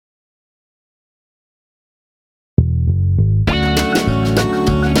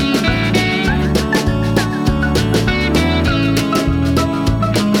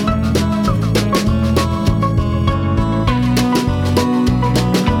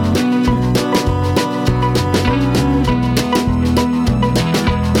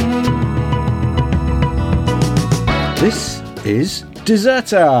is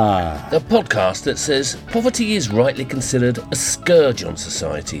Deserter. A podcast that says poverty is rightly considered a scourge on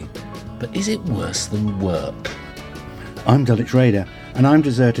society, but is it worse than work? I'm Dulwich Raider, and I'm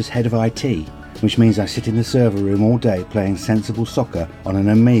Deserter's head of IT, which means I sit in the server room all day playing sensible soccer on an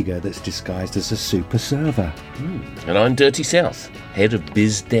Amiga that's disguised as a super server. And I'm Dirty South, head of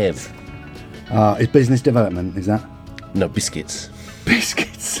Biz Dev. Is business development, is that? No, biscuits.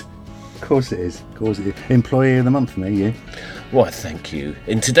 Biscuits. Of course it is. Employee of the month for me, you. Why, thank you.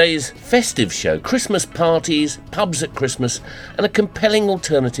 In today's festive show, Christmas parties, pubs at Christmas, and a compelling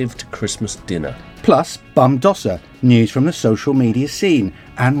alternative to Christmas dinner. Plus, Bum Dosser, news from the social media scene,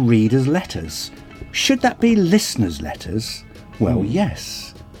 and readers' letters. Should that be listeners' letters? Well,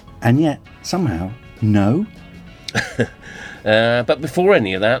 yes. And yet, somehow, no. But before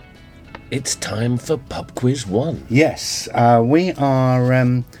any of that, it's time for Pub Quiz 1. Yes, we are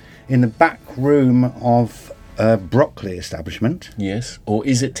in the back room of a broccoli establishment. Yes, or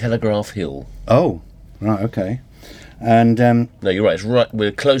is it Telegraph Hill? Oh, right, okay. And no, you're right. It's right.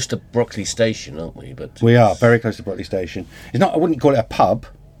 We're close to Brockley Station, aren't we? But we are very close to Brockley Station. It's not. I wouldn't call it a pub.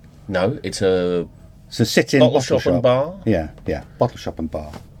 No, it's a sit-in bottle shop and bar. Yeah, bottle shop and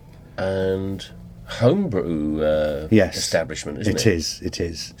bar. And homebrew establishment, isn't it? It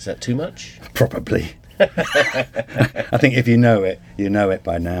is. Is that too much? Probably. I think if you know it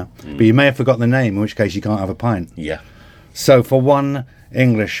by now. But you may have forgotten the name, in which case you can't have a pint. Yeah. So for one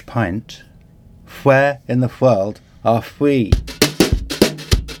English pint, where in the world are we?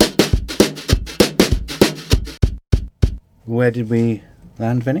 Where did we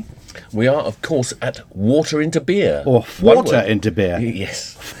land, Vinny? We are, of course, at Water into Beer. Or water into beer.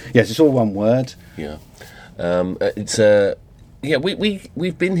 Yes. Yes, it's all one word. Yeah. It's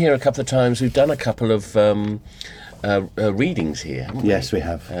we've been here a couple of times. We've done a couple of readings here, haven't we? Yes, we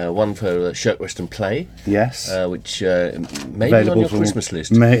have. One for Shirtwest and Play. Yes. Which may be on your Christmas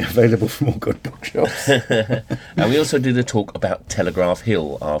list. Available from all good bookshops. And we also did a talk about Telegraph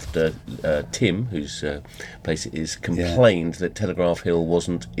Hill after Tim, whose place it is, complained that Telegraph Hill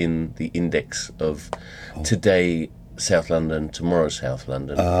wasn't in the index of today South London, tomorrow South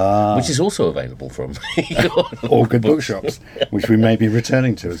London, which is also available from all good bookshops, which we may be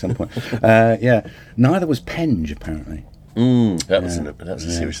returning to at some point. Neither was Penge, apparently. That was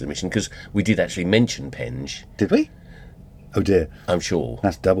a serious omission, because we did actually mention Penge. Did we? Oh dear. I'm sure.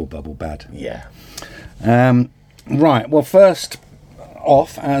 That's double bubble bad. Yeah. Right, well, first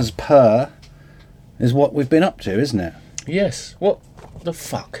off, as per, is what we've been up to, isn't it? Yes. What the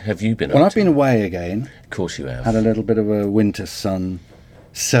fuck have you been up to? Well, I've been away again. Of course you have. Had a little bit of a winter sun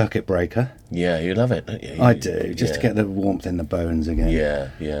circuit breaker. Yeah, you love it, don't you? I do, just to get the warmth in the bones again.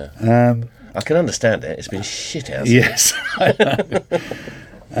 Yeah. I can understand it. It's been shit out. Yes.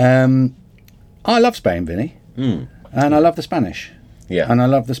 I love Spain, Vinny. And I love the Spanish. Yeah. And I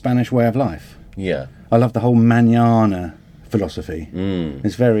love the Spanish way of life. Yeah. I love the whole mañana philosophy.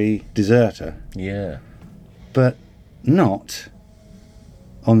 It's very deserter. Yeah. But not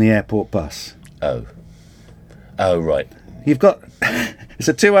on the airport bus. Oh, right. You've got... It's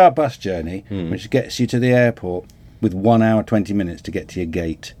a 2-hour bus journey, which gets you to the airport with 1 hour, 20 minutes to get to your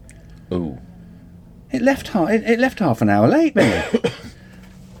gate. Ooh. It left half an hour late, Billy.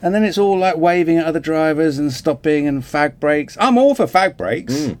 And then it's all like waving at other drivers and stopping and fag breaks. I'm all for fag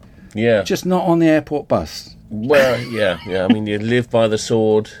breaks. Yeah. Just not on the airport bus. Well, yeah. I mean, you live by the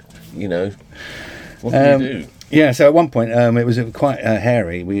sword, you know. What can you do? Yeah, so at one point, it was quite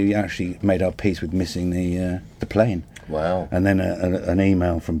hairy. We actually made our peace with missing the plane. Wow. And then an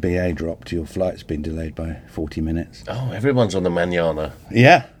email from BA dropped, your flight's been delayed by 40 minutes. Oh, everyone's on the mañana.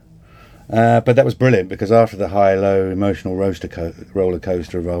 Yeah. But that was brilliant, because after the high-low emotional roller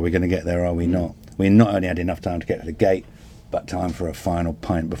coaster of, are we going to get there, are we not? We not only had enough time to get to the gate, but time for a final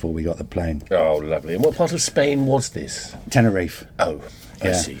pint before we got the plane. Oh, lovely. And what part of Spain was this? Tenerife. Oh,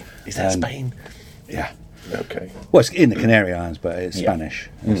 I see. Is that Spain? Yeah. Okay. Well, it's in the Canary Islands, but it's Spanish.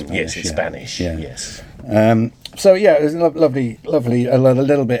 Yes, it's Spanish. Yeah. Yes. So yeah, it was lovely, a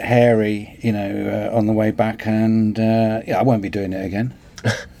little bit hairy, on the way back, and I won't be doing it again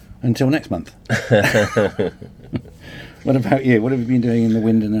until next month. What about you? What have you been doing in the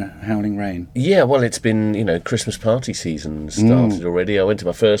wind and the howling rain? Yeah, well, it's been, Christmas party season started already. I went to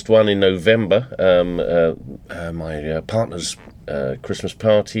my first one in November. My partner's Christmas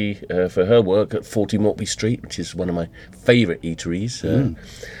party for her work at 40 Mortby Street, which is one of my favourite eateries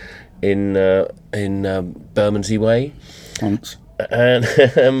in Bermondsey Way. Once. And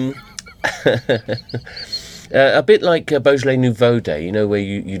a bit like Beaujolais Nouveau Day, where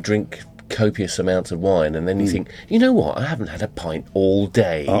you drink copious amounts of wine and then you think, you know what, I haven't had a pint all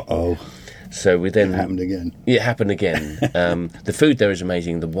day. Uh-oh. So we then... It happened again. It happened again. The food there is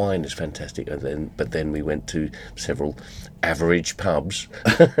amazing. The wine is fantastic. But then we went to several average pubs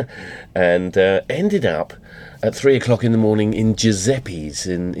and ended up at 3 o'clock in the morning in Giuseppe's,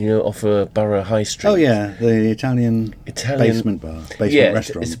 off a Borough High Street. Oh yeah, the Italian basement bar,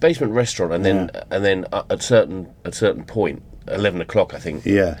 restaurant. It's a basement restaurant, and then at certain point, 11 o'clock, I think.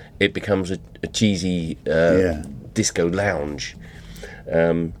 Yeah, it becomes a cheesy disco lounge.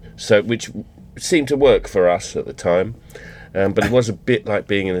 Which seemed to work for us at the time. But it was a bit like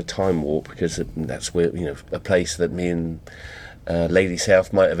being in a time warp, because that's where, a place that me and Lady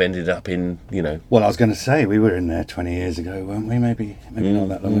South might have ended up in, Well, I was going to say, we were in there 20 years ago, weren't we? Maybe not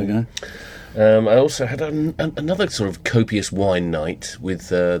that long ago. I also had another sort of copious wine night with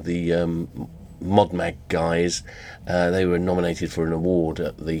the Modmag guys. They were nominated for an award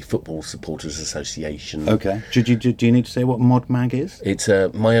at the Football Supporters Association. Okay. Do you need to say what Modmag is? It's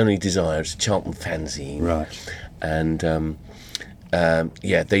My Only Desire. It's a Charlton fanzine. Right. And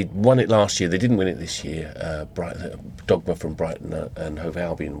they won it last year. They didn't win it this year. Dogma from Brighton and Hove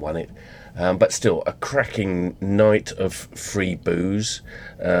Albion won it. But still, a cracking night of free booze.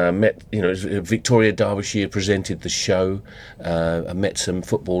 Victoria Derbyshire presented the show. I met some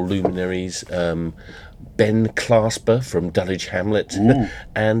football luminaries. Ben Clasper from Dulwich Hamlet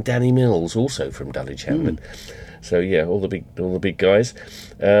and Danny Mills, also from Dulwich Hamlet. So yeah, all the big guys.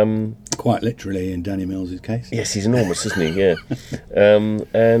 Quite literally in Danny Mills' case. Yes, he's enormous, isn't he? Yeah.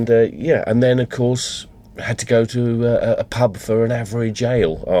 And then of course had to go to a pub for an average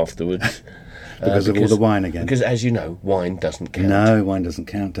ale afterwards. Because of all the wine again. Because, as you know, wine doesn't count. No, wine doesn't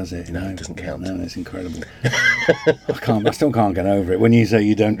count, does it? No, it doesn't count. No, it's incredible. I still can't get over it. When you say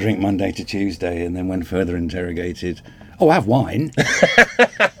you don't drink Monday to Tuesday, and then when further interrogated, I have wine.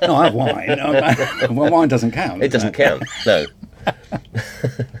 No, I have wine. Well, wine doesn't count. It doesn't count, no.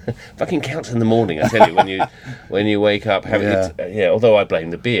 Fucking counts in the morning, I tell you, when you wake up having it. Although I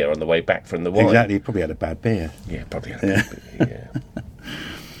blame the beer on the way back from the wine. Exactly, you probably had a bad beer. Yeah, probably had a bad beer,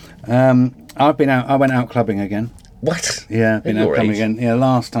 I went out clubbing again. What? Yeah, been out clubbing again. Yeah,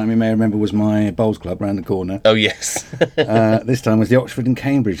 last time you may remember was my bowls club round the corner. Oh yes. This time was the Oxford and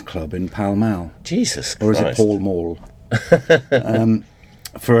Cambridge club in Pall Mall. Jesus Christ. Or is it Pall Mall?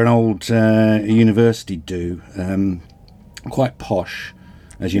 For an old university do, quite posh,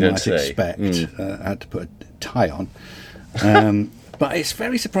 as you might expect. I had to put a tie on. But it's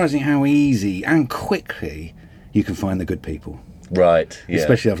very surprising how easy and quickly you can find the good people. Right, yeah.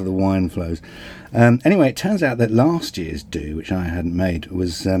 Especially after the wine flows. Anyway, it turns out that last year's do, which I hadn't made,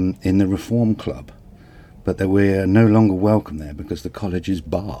 was in the Reform Club. But that we're no longer welcome there because the college is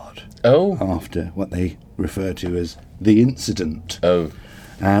barred. Oh. After what they refer to as the incident. Oh.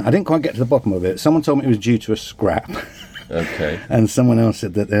 I didn't quite get to the bottom of it. Someone told me it was due to a scrap. Okay. And someone else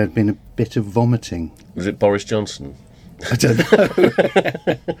said that there had been a bit of vomiting. Was it Boris Johnson? I don't know.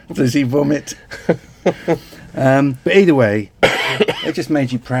 Does he vomit? But either way, it just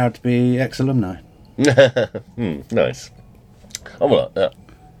made you proud to be ex-alumni. Nice. Oh, well,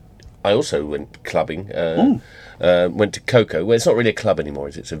 I also went clubbing. Went to Coco. Well, it's not really a club anymore.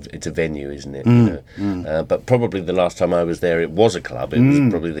 It's a venue, isn't it? But probably the last time I was there, it was a club. It was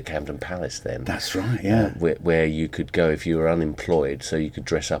probably the Camden Palace then. That's right, yeah. Where you could go if you were unemployed, so you could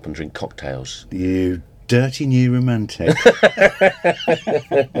dress up and drink cocktails. You dirty new romantic.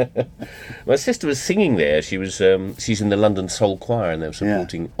 My sister was singing there. She's in the London Soul Choir, and they were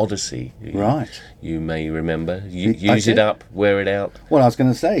supporting Odyssey. Right. You may remember. Use it up, wear it out. Well, I was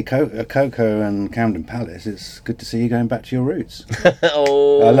going to say, Coco and Camden Palace, it's good to see you going back to your roots.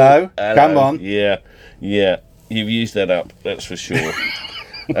 Oh, Hello? Come on. Yeah. You've used that up, that's for sure.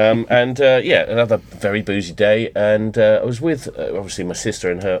 Another very boozy day, and I was with obviously my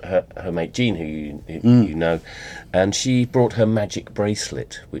sister and her mate Jean, who you know, and she brought her magic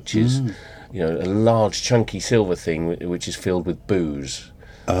bracelet, which is a large chunky silver thing which is filled with booze,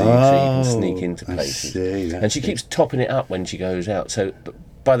 so you can sneak into places. And she keeps topping it up when she goes out. So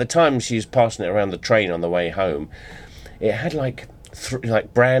by the time she's passing it around the train on the way home, it had like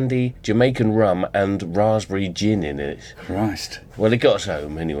brandy, Jamaican rum, and raspberry gin in it. Christ. Well, it got us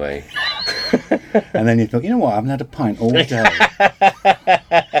home anyway. And then you thought, you know what, I haven't had a pint all day.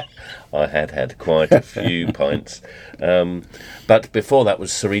 I had quite a few pints. But before that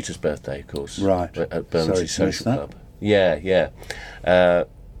was Sarita's birthday, of course. Right. At Bermondsey Social Club. That. Yeah.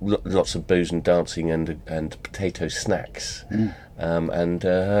 Lots of booze and dancing and potato snacks. And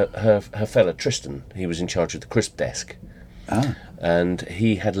her fella Tristan, he was in charge of the crisp desk. Ah. And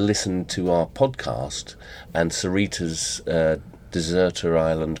he had listened to our podcast and Sarita's Deserter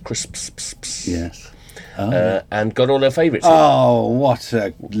Island crisps. Yes. and got all her favourites. Oh, what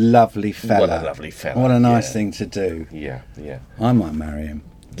a lovely fella! What a lovely fella! What a nice thing to do. Yeah. I might marry him.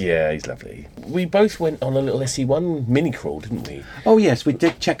 Yeah, he's lovely. We both went on a little SE1 mini crawl, didn't we? Oh yes, we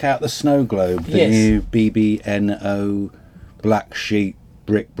did check out the Snow Globe, the new BBNO Black Sheep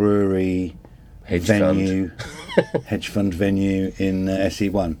Brick Brewery Hedge venue, hedge fund venue in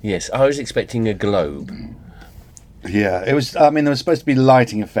SE1. Yes, I was expecting a globe. Yeah, it was. I mean, there was supposed to be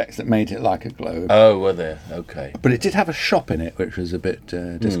lighting effects that made it like a globe. Oh, were there? Okay. But it did have a shop in it, which was a bit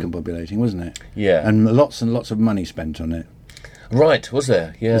discombobulating, wasn't it? Yeah. And lots of money spent on it. Right, was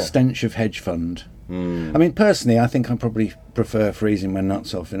there? Yeah. The stench of hedge fund. I mean, personally, I think I probably prefer freezing my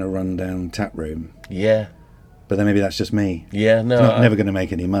nuts off in a rundown tap room. Yeah. But then maybe that's just me. Yeah, no. It's never going to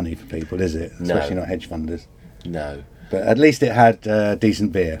make any money for people, is it? Especially not hedge funders. No. But at least it had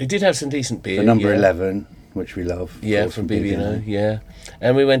decent beer. It did have some decent beer. The number 11, which we love. Yeah, from BB&O, yeah.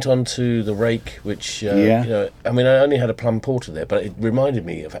 And we went on to the Rake, which, you know, I mean, I only had a plum porter there, but it reminded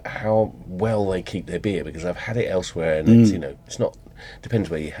me of how well they keep their beer, because I've had it elsewhere, and it's, you know, it's not, depends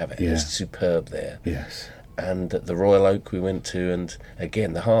where you have it. It's superb there. Yes. And at the Royal Oak we went to, and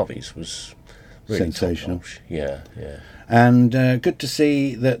again, the Harvey's was really sensational. top-notch. Yeah. And good to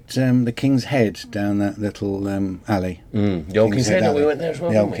see that the King's Head down that little alley. The old King's Head, we went there as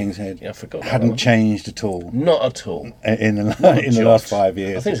well. The old King's Head. Yeah, I forgot. Hadn't changed at all. Not at all. In the last 5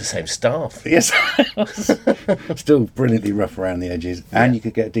 years. I think it's the same staff. Yes. Still brilliantly rough around the edges. And you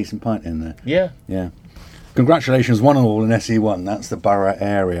could get a decent pint in there. Yeah. Yeah. Congratulations, one and all, in SE1. That's the borough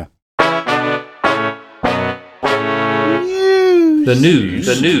area. The news.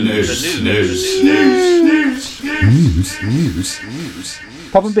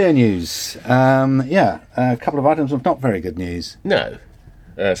 Pub and beer news. A couple of items of not very good news. No.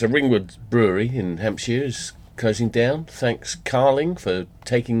 So Ringwood Brewery in Hampshire is closing down. Thanks, Carling, for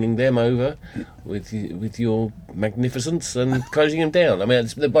taking them over with your magnificence and closing them down. I mean,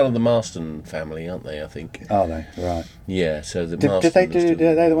 they're one of the Marston family, aren't they, I think? Are they? Right. Yeah, so the Did they do...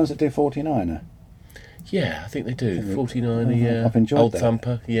 Are they the ones that do 49er? Yeah, I think they do. 49er, yeah. I've enjoyed Old that.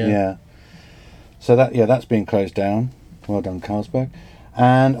 Thumper, yeah. Yeah. So that's been closed down. Well done, Carlsberg.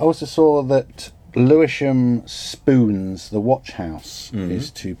 And I also saw that Lewisham Spoons, the watch house,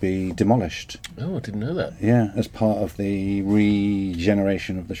 is to be demolished. Oh, I didn't know that. Yeah, as part of the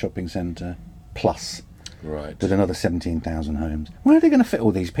regeneration of the shopping centre plus. Right. With another 17,000 homes. Where are they going to fit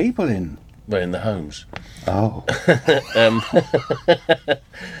all these people in? Well, in the homes. Oh.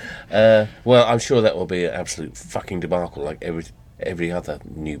 Well, I'm sure that will be an absolute fucking debacle, like every other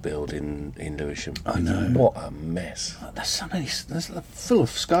new build in Lewisham. I know. What a mess. There's so many. There's full of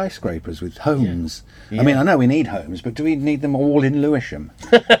skyscrapers with homes. Yeah. I mean, I know we need homes, but do we need them all in Lewisham?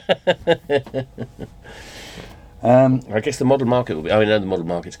 I guess the model market will be... I mean, I know the model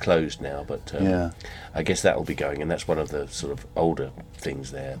market's closed now, but I guess that will be going, and that's one of the sort of older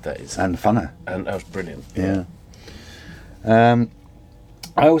things there. That is, And funner. And that was brilliant. Yeah.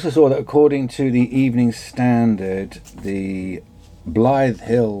 I also saw that according to the Evening Standard, the Blythe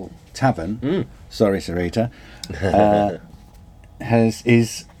Hill Tavern, sorry Sarita,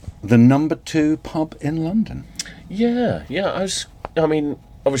 is the number 2 pub in London. Yeah. I mean,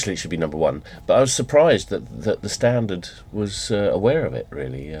 obviously it should be number 1, but I was surprised that the Standard was aware of it,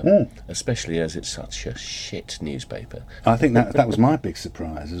 really, especially as it's such a shit newspaper. I think that was my big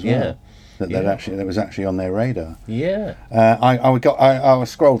surprise as well. Yeah. That was actually on their radar. Yeah. I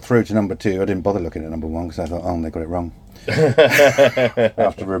scrolled through to number 2. I didn't bother looking at number 1 because I thought, oh, they got it wrong.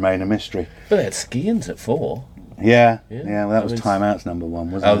 After remain a mystery. But they had skians at 4. Yeah. Well, that was Time Out's number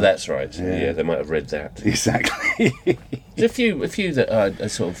 1, wasn't it? Oh, that's right. Yeah, they might have read that. Exactly. There's a few that I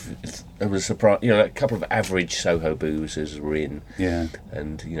sort of I was surprised. You know, a couple of average Soho boozers were in. Yeah.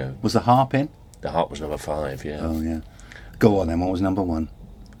 And you know, was the Harp in? The Harp was number 5. Yeah. Oh yeah. Go on then. What was number 1?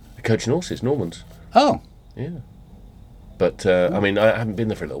 The Coach and Horses, Norman's. Oh. Yeah. But I mean, I haven't been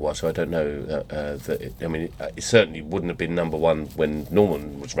there for a little while, so I don't know that. It certainly wouldn't have been number 1 when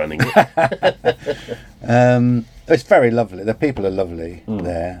Norman was running it. It's very lovely. The people are lovely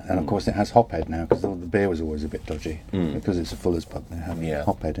there, and of course it has Hophead now because the beer was always a bit dodgy because it's a Fuller's pub. They have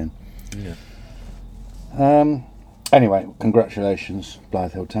Hophead in. Yeah. Anyway, congratulations,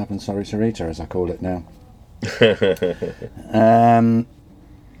 Blythe Hill Tavern. Sorry, Sarita, as I call it now.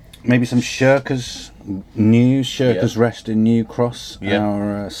 Maybe some Shirkers news. Shirkers Rest in New Cross,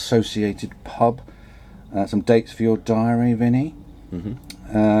 our associated pub. Some dates for your diary, Vinny.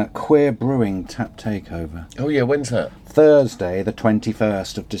 Queer Brewing Tap Takeover. Oh yeah, when's that? Thursday, the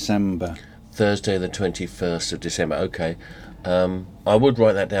 21st of December. Thursday, the 21st of December. Okay. I would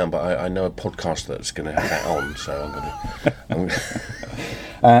write that down, but I know a podcast that's going to have that on, so I'm going to...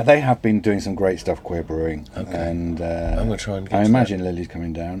 They have been doing some great stuff, Queer Brewing. Okay. And I'm going to try and get I to imagine Lily's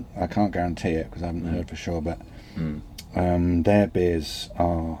coming down. I can't guarantee it because I haven't heard for sure, but their beers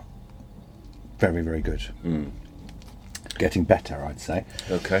are very, very good. Getting better, I'd say.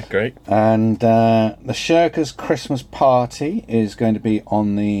 Okay, great. And the Shirkers Christmas party is going to be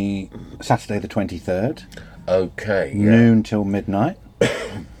on the Saturday the 23rd. Okay, Noon till midnight.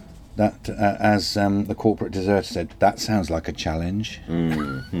 That, as the corporate deserter said, that sounds like a challenge.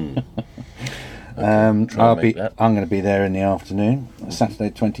 Okay, I'm going that. to be there in the afternoon. Saturday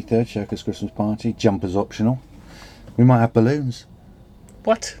 23rd, Shirkers Christmas party. Jumpers optional. We might have balloons.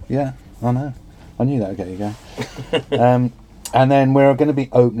 What? Yeah, I know. I knew that would get you going. And then we're going to be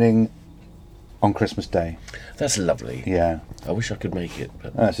opening on Christmas Day. That's lovely. Yeah. I wish I could make it.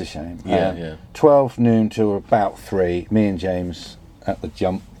 But That's a shame. Yeah. 12 noon till about 3. Me and James at the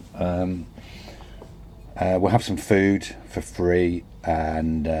jump. We'll have some food for free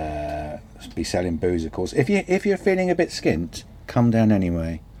and be selling booze, of course. If you're feeling a bit skint, come down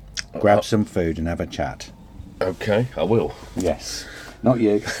anyway. Grab some food and have a chat. Okay, I will. Yes. Not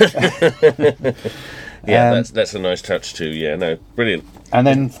you. Yeah, that's a nice touch too. Yeah, no, brilliant. And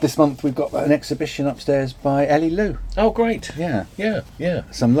then this month we've got an exhibition upstairs by Ellie Lou. Oh, great. Yeah. Yeah.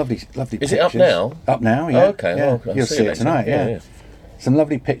 Some lovely pictures. Is it up now? Up now, yeah. Oh, okay. Yeah. Well, I'll You'll see see it it later. tonight, yeah. Yeah. Some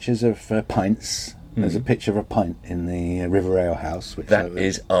lovely pictures of pints. There's a picture of a pint in the River Ale House. Which That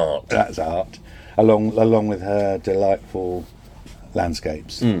is art. That's art. Along with her delightful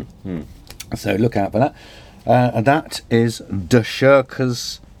landscapes. So look out for that. And that is the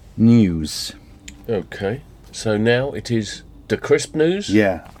Shirkers News. Okay. So now it is the crisp news.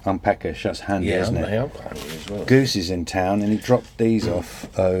 Yeah, unpackish. That's handy, Yeah, isn't it? I'm hungry as well. Goose is in town and he dropped these off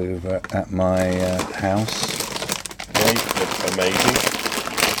over at my house. They look amazing.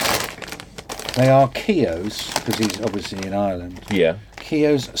 They are Keogh's, because he's obviously in Ireland. Yeah.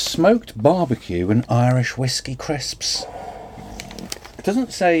 Keogh's smoked barbecue and Irish whiskey crisps. It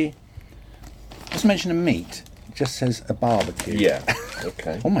doesn't mention a meat. It just says a barbecue. Yeah.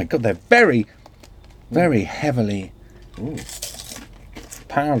 Okay. Oh my God, they're very, very heavily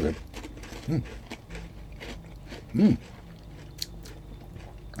powdered.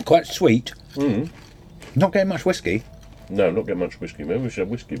 Quite sweet. Not getting much whiskey. No, not getting much whiskey. Maybe we should have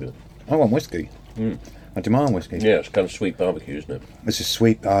whiskey with it. I want whiskey. I demand whiskey. Yeah, it's kind of sweet barbecue, isn't it? This is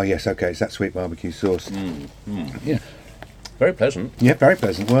sweet. Oh yes, okay. It's that sweet barbecue sauce. Yeah, Very pleasant. yeah, very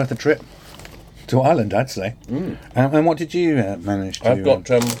pleasant. Worth a trip to Ireland, I'd say. And what did you manage to? I've got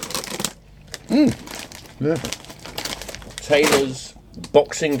Yeah. Taylor's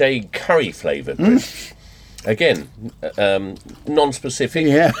Boxing Day curry flavoured crisps. Again, non-specific.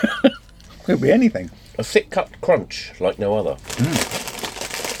 Yeah, could be anything. A thick cut crunch like no other.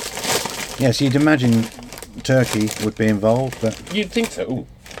 Yes, you'd imagine turkey would be involved, but You'd think so. Ooh.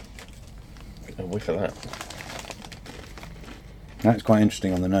 A whiff of that. that's quite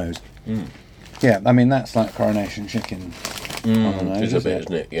interesting on the nose. Yeah, I mean that's like coronation chicken on the nose, It's a isn't bit, it?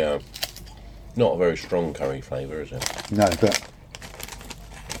 isn't it? Yeah. Not a very strong curry flavour, is it? No, but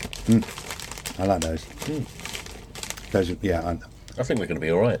I like those. Those, are, yeah. I think they're going to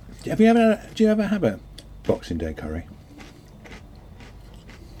be all right. Do you ever have a Boxing Day curry?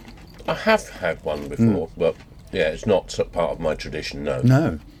 I have had one before, but yeah, it's not part of my tradition. No.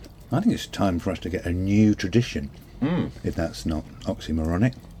 No, I think it's time for us to get a new tradition. If that's not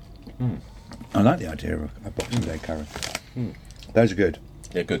oxymoronic. I like the idea of a Boxing Day curry. Those are good.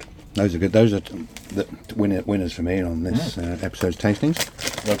 Yeah, good. Those are good. Those are the winners for me on this episode's tastings.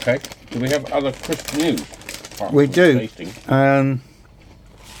 Okay. Do we have other crisp news? apart We from do. tasting?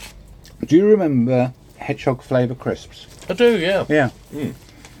 Do you remember hedgehog flavour crisps? I do, yeah. Yeah.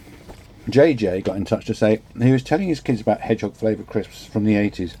 JJ got in touch to say he was telling his kids about hedgehog flavour crisps from the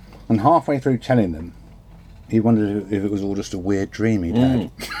 80s, and halfway through telling them, he wondered if it was all just a weird dream he'd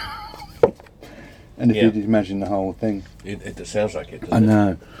had. And if you'd imagine the whole thing. It sounds like it, doesn't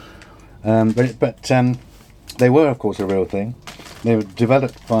I know. But they were, of course, a real thing. They were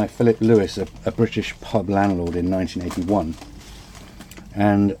developed by Philip Lewis, a British pub landlord, in 1981,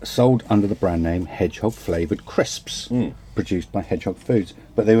 and sold under the brand name Hedgehog Flavoured Crisps, produced by Hedgehog Foods.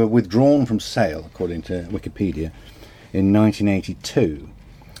 But they were withdrawn from sale, according to Wikipedia, in 1982,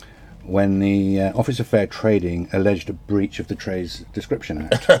 when the Office of Fair Trading alleged a breach of the Trade Description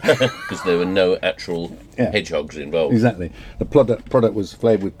Act. Because there were no actual hedgehogs involved. Exactly. The product was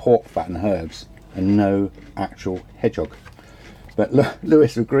flavoured with pork fat and herbs, and no actual hedgehog. But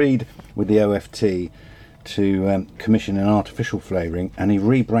Lewis agreed with the OFT to commission an artificial flavouring, and he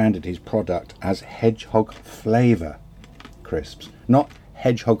rebranded his product as Hedgehog Flavour Crisps. Not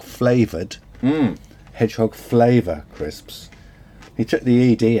hedgehog flavoured, hedgehog flavour crisps. He took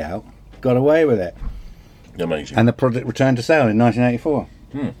the ED out, got away with it. Amazing. And the product returned to sale in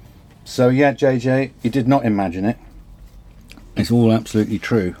 1984. So, yeah, JJ, you did not imagine it. It's all absolutely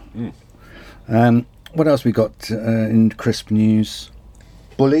true. What else we got in crisp news?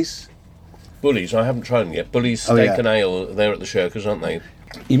 Bullies. Bullies, I haven't tried them yet. Bullies Steak and Ale, they're at the Shirkers, aren't they?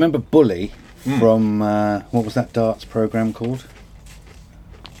 You remember Bully from, what was that darts programme called?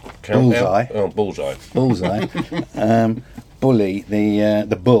 Bullseye. Oh, Bullseye. Bullseye. Bully,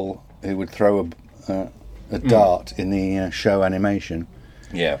 the bull who would throw a dart in the show animation.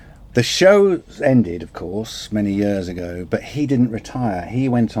 Yeah. The show ended, of course, many years ago, but he didn't retire. He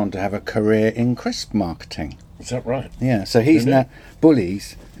went on to have a career in crisp marketing. Is that right? Yeah, so he's now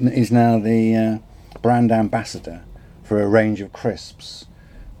Bullies is now the brand ambassador for a range of crisps,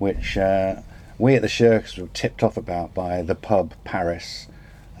 which we at the Shirks were tipped off about by the pub Paris.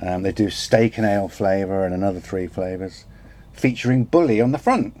 They do steak and ale flavour and another 3 flavours, featuring Bully on the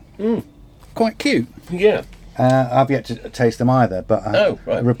front. Quite cute. Yeah. I've yet to taste them either, but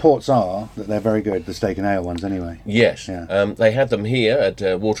right. reports are that they're very good, the steak and ale ones anyway. Yes. Yeah. They had them here at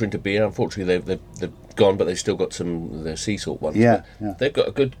Water into Beer. Unfortunately, they've gone, but they've still got some the sea salt ones. Yeah, They've got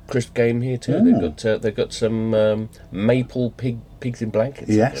a good crisp game here too. They've got some maple pigs in blankets.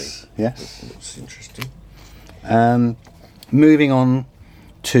 Yes. That's interesting. Moving on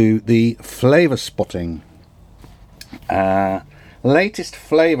to the flavour spotting. Latest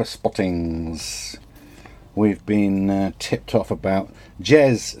flavour spottings. We've been tipped off about.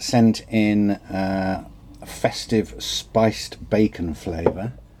 Jez sent in a festive spiced bacon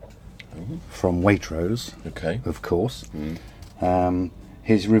flavour from Waitrose. Okay. Of course.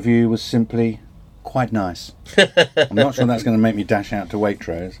 His review was simply quite nice. I'm not sure that's going to make me dash out to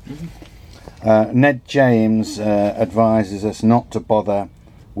Waitrose. Ned James advises us not to bother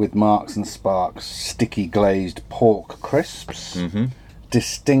with Marks and Sparks sticky glazed pork crisps.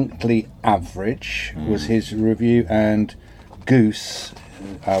 Distinctly average was his review, and Goose,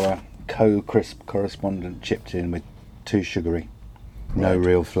 our co-crisp correspondent, chipped in with too sugary, no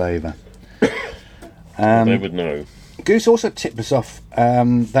real flavour. They would know. Goose also tipped us off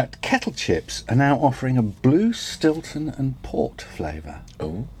that kettle chips are now offering a blue Stilton and port flavour.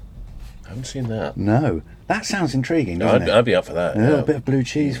 Oh, I haven't seen that. No, that sounds intriguing, doesn't it? I'd be up for that. A little bit of blue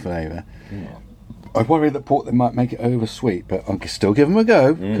cheese flavour. I worry that port they might make it over sweet, but I'll still give them a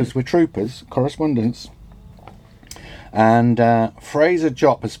go because we're troopers, correspondents. And Fraser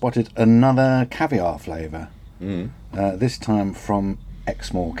Jopp has spotted another caviar flavour. This time from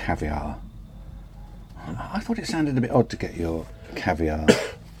Exmoor Caviar. I thought it sounded a bit odd to get your caviar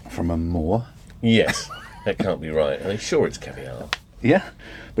from a moor. Yes, that can't be right. Are you sure it's caviar? Yeah,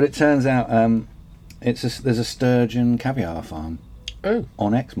 but it turns out there's a sturgeon caviar farm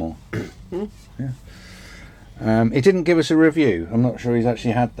on Exmoor. He didn't give us a review. I'm not sure he's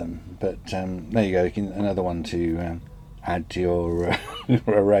actually had them, but there you go. Another one to add to your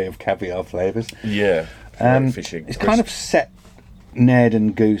array of caviar flavours. Yeah, fishing. It's kind of set Ned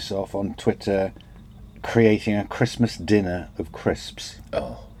and Goose off on Twitter, creating a Christmas dinner of crisps.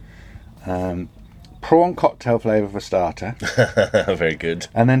 Prawn cocktail flavour for starter. Very good.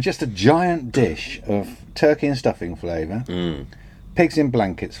 And then just a giant dish of turkey and stuffing flavour, pigs in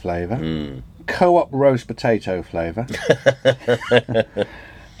blankets flavour, co-op roast potato flavour,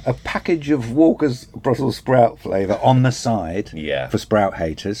 a package of Walker's Brussels sprout flavour on the side for sprout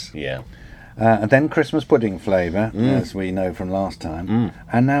haters. Yeah. And then Christmas pudding flavour, as we know from last time.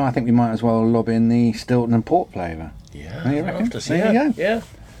 And now I think we might as well lob in the Stilton and port flavour. Yeah. Don't you reckon? There you go. Yeah.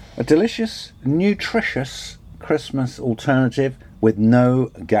 A delicious, nutritious Christmas alternative with no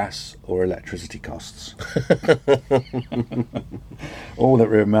gas or electricity costs. All that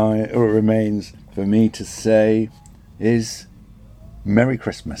remains for me to say is Merry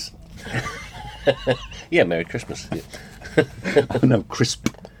Christmas. Yeah, Merry Christmas. Yeah. Oh no,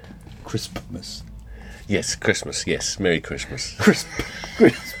 Crispmas. Yes, Christmas. Yes, Merry Christmas. Crisp.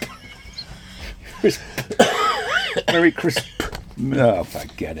 Merry crisp. Oh,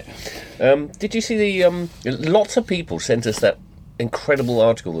 forget it. Did you see the... lots of people sent us that incredible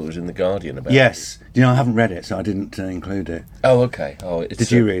article that was in The Guardian about Yes. You know, I haven't read it, so I didn't include it. Oh, okay.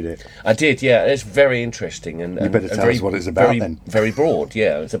 Did you read it? I did, yeah. It's very interesting. And you better tell us what it's about, then. Very broad,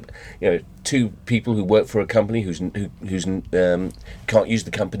 yeah. It's two people who work for a company who's can't use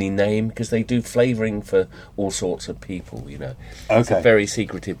the company name because they do flavouring for all sorts of people, Okay. It's a very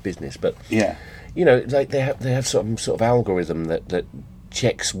secretive business, but... Yeah. Like they have some sort of algorithm that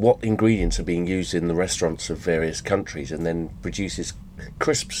checks what ingredients are being used in the restaurants of various countries and then produces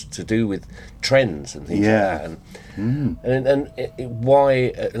crisps to do with trends and things like that. And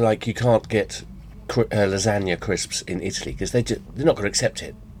why, like, you can't get lasagna crisps in Italy because they're not going to accept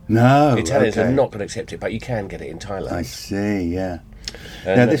it. No, The Italians okay. are not going to accept it, but you can get it in Thailand. I see, yeah.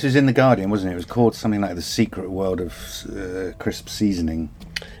 And, Now, this was in The Guardian, wasn't it? It was called something like The Secret World of Crisp Seasoning.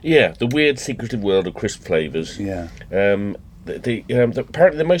 Yeah, the weird secretive world of crisp flavours. Yeah.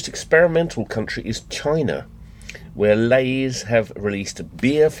 Apparently the most experimental country is China, where Lay's have released a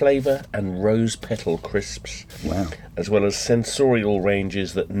beer flavour and rose petal crisps. Wow. As well as sensorial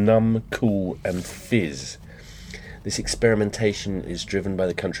ranges that numb, cool and fizz. This experimentation is driven by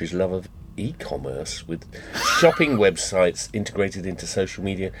the country's love of e-commerce, with shopping websites integrated into social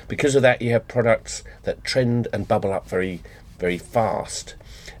media. Because of that, you have products that trend and bubble up very, very fast.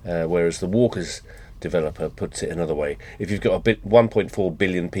 Whereas the Walker's developer puts it another way: if you've got 1.4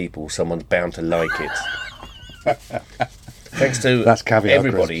 billion people, someone's bound to like it. Thanks to That's caviar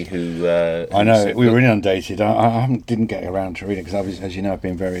everybody who. I know, we were inundated. I didn't get around to reading because, as you know, I've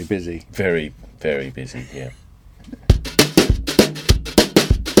been very busy. Very, very busy, yeah.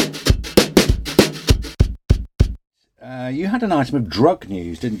 You had an item of drug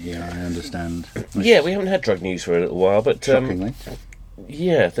news, didn't you? I understand. Yeah, we haven't had drug news for a little while, but Shockingly.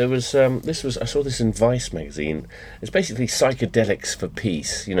 yeah, there was. This was. I saw this in Vice magazine. It's basically psychedelics for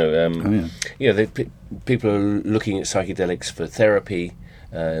peace. You know, people are looking at psychedelics for therapy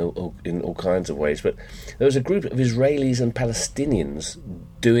in all kinds of ways. But there was a group of Israelis and Palestinians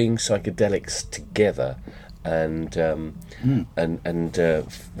doing psychedelics together, and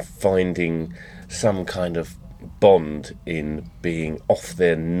finding some kind of bond in being off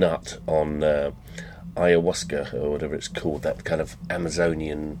their nut on ayahuasca or whatever it's called, that kind of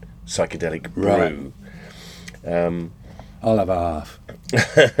Amazonian psychedelic brew. I'll have a half.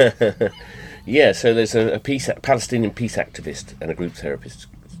 Yeah, so there's a Palestinian peace activist and a group therapist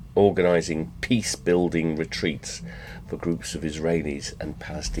organising peace-building retreats for groups of Israelis and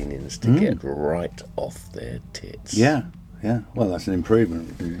Palestinians to get right off their tits. Yeah. Yeah, well, that's an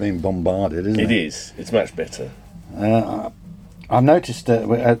improvement from being bombarded, isn't it? It is. It's much better. I've noticed that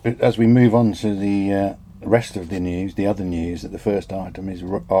as we move on to the rest of the news, the other news, that the first item is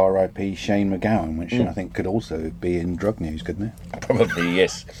R.I.P. Shane McGowan, which I think could also be in drug news, couldn't it? Probably,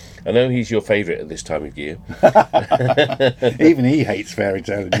 yes. I know he's your favourite at this time of year. Even he hates fairy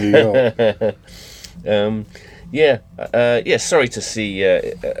tale in New York. Sorry to see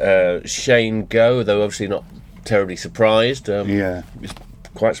Shane go, though obviously not terribly surprised. It's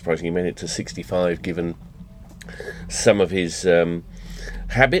quite surprising he made it to 65, given some of his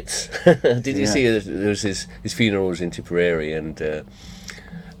habits. Did you see there was his funeral was in Tipperary, and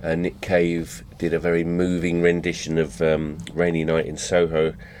Nick Cave did a very moving rendition of Rainy Night in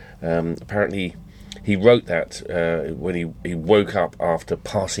Soho. Apparently he wrote that when he woke up after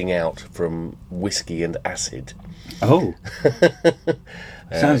passing out from whiskey and acid. Oh.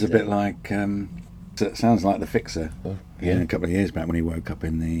 Sounds a bit like... it sounds like The Fixer. A couple of years back when he woke up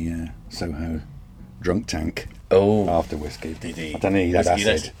in the Soho drunk tank. After whiskey. Did he? I don't think he had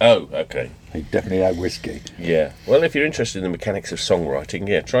acid. Oh, okay. He definitely had whiskey. Yeah. Well, if you're interested in the mechanics of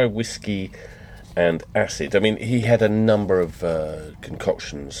songwriting, try whiskey and acid. I mean, he had a number of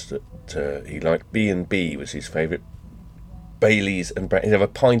concoctions that he liked. B&B was his favourite. Baileys and he'd have a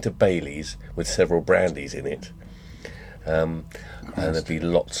pint of Baileys with several brandies in it. And there'd be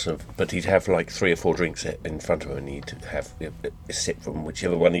lots of... But he'd have like 3 or 4 drinks in front of him, and he'd have a sip from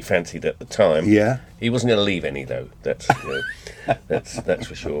whichever one he fancied at the time. Yeah. He wasn't going to leave any, though. That's that's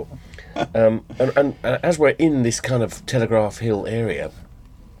for sure. And as we're in this kind of Telegraph Hill area,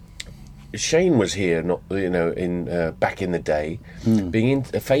 Shane was here, back in the day, being in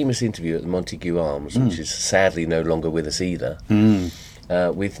a famous interview at the Montague Arms, which is sadly no longer with us either,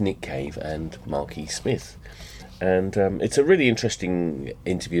 with Nick Cave and Marquis Smith. And it's a really interesting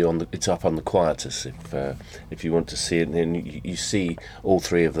interview. It's up on the Quietus if you want to see it. And then you see all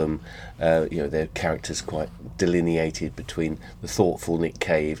 3 of them. Their characters quite delineated between the thoughtful Nick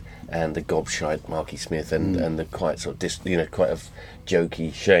Cave and the gobshite Marquis Smith, and the quite sort of quite a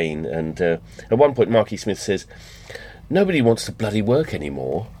jokey Shane. And at one point, Marquis Smith says, "Nobody wants to bloody work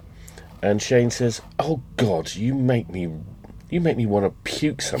anymore," and Shane says, "Oh God, you make me want to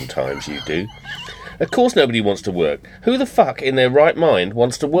puke sometimes. You do." Of course nobody wants to work. Who the fuck in their right mind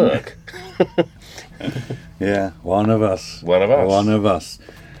wants to work? Yeah, one of us. One of us.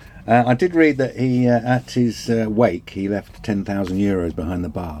 I did read that he, at his wake, he left €10,000 behind the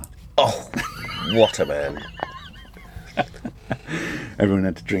bar. Oh, what a man. Everyone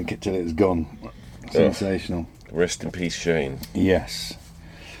had to drink it till it was gone. Sensational. Rest in peace, Shane. Yes.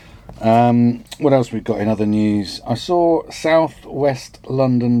 What else we've got in other news? I saw South West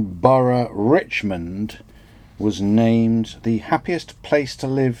London Borough Richmond was named the happiest place to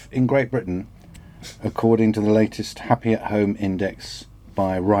live in Great Britain according to the latest Happy at Home index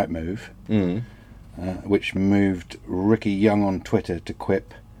by Rightmove, which moved Ricky Young on Twitter to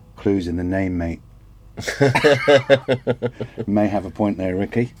quip, "Clues in the name, mate." May have a point there,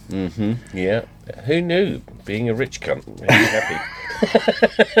 Ricky. Yeah. Who knew? Being a rich cunt made me happy.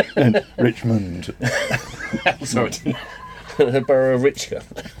 Richmond. Sorry. The borough of rich cunt.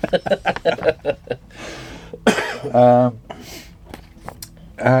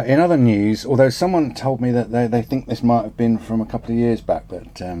 In other news, although someone told me that they think this might have been from a couple of years back,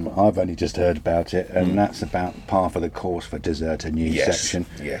 but I've only just heard about it, and that's about par for the course for Deserter News section.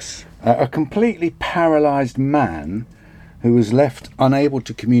 Yes. A completely paralysed man who was left unable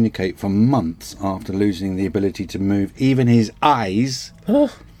to communicate for months after losing the ability to move even his eyes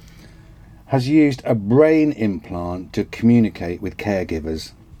has used a brain implant to communicate with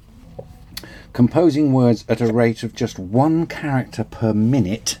caregivers. Composing words at a rate of just one character per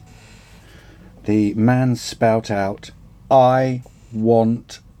minute, the man spout out, "I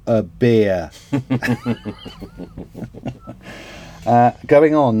want a beer."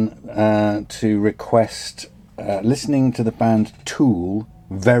 Going on to request listening to the band Tool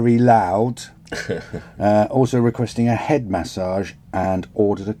very loud, also requesting a head massage and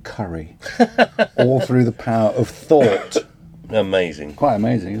ordered a curry. All through the power of thought. Amazing. Quite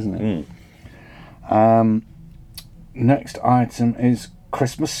amazing, isn't it? Next item is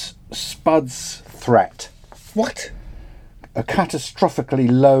Christmas Spuds threat. What? A catastrophically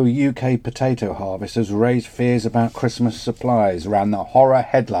low UK potato harvest has raised fears about Christmas supplies, ran the horror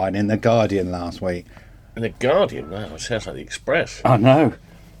headline in The Guardian last week. The Guardian? Wow, it sounds like the Express. I know.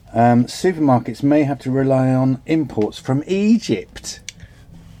 Supermarkets may have to rely on imports from Egypt.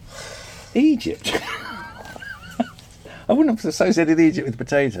 Egypt? I wouldn't have associated Egypt with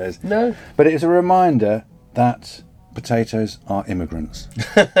potatoes. No. But it is a reminder that potatoes are immigrants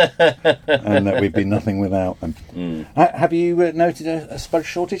and that we'd be nothing without them. Have you noted a spud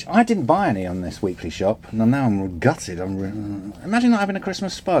shortage? I didn't buy any on this weekly shop, and now I'm gutted. Imagine not having a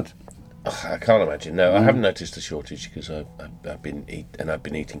Christmas spud. Oh, I can't imagine. No, I haven't noticed a shortage because I've been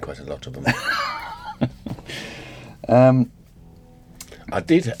eating quite a lot of them. I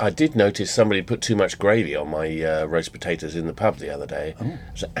did notice somebody put too much gravy on my roast potatoes in the pub the other day. It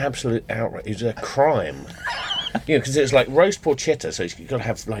was an absolute outrage. It was a crime. Because it's like roast porchetta, so you've got to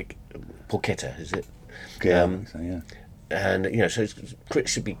have like porchetta, is it? Yeah, I think so, yeah. And so it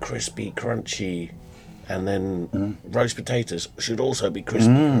should be crispy, crunchy, and then roast potatoes should also be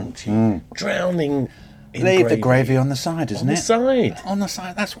crispy, crunchy, drowning in Leave the gravy on the side, isn't it? On the side. On the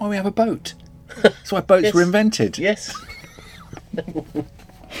side. That's why we have a boat. That's why boats were invented. Yes.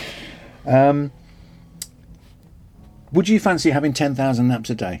 Would you fancy having 10,000 naps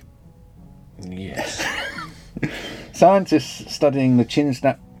a day? Yes. Scientists studying the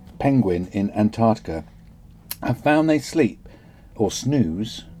chin-snap penguin in Antarctica have found they sleep, or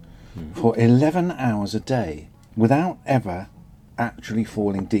snooze, for 11 hours a day without ever actually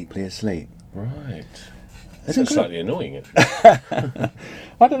falling deeply asleep. Right. It's slightly annoying, actually.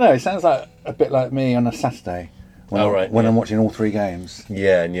 I don't know, it sounds like a bit like me on a Saturday when I'm watching all three games.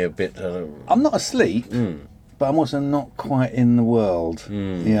 Yeah, and you're a bit... I'm not asleep, but I'm also not quite in the world.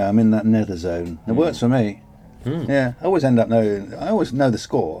 Yeah, I'm in that nether zone. It works for me. Yeah, I always know the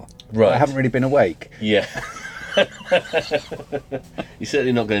score. Right. I haven't really been awake. Yeah. You're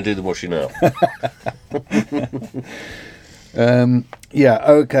certainly not going to do the washing up. Yeah,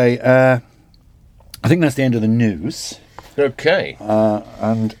 okay. I think that's the end of the news. Okay.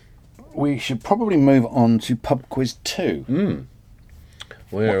 And we should probably move on to Pub Quiz 2.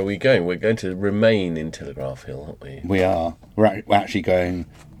 Where are we going? We're going to remain in Telegraph Hill, aren't we? We are. We're actually going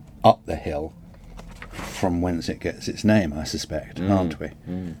up the hill from whence it gets its name, I suspect, aren't we?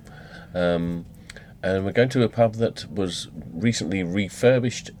 And we're going to a pub that was recently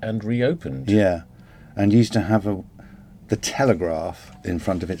refurbished and reopened. Yeah, and used to have the Telegraph in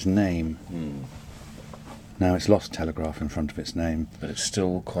front of its name. Now it's lost Telegraph in front of its name. But it's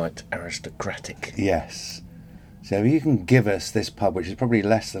still quite aristocratic. Yes. So if you can give us this pub, which is probably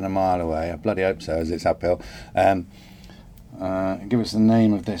less than a mile away, I bloody hope so, as it's uphill, give us the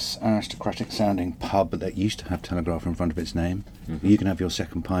name of this aristocratic sounding pub that used to have Telegraph in front of its name. You can have your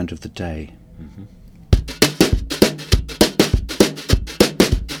second pint of the day.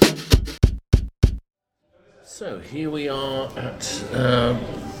 So here we are at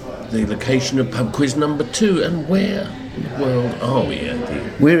the location of Pub Quiz number 2, and where in the world are we, Andy?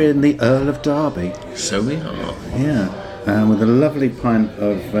 We're in the Earl of Derby. So we are. Yeah, with a lovely pint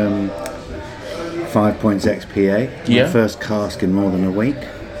of 5 Points XPA. Yeah. My first cask in more than a week.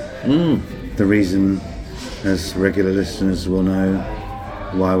 The reason, as regular listeners will know,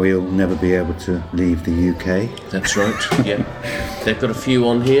 why we'll never be able to leave the UK. That's right, yeah. They've got a few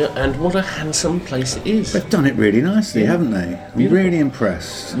on here, and what a handsome place it is. They've done it really nicely, haven't they? I'm really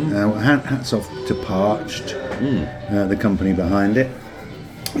impressed. Hats off to Parched, the company behind it.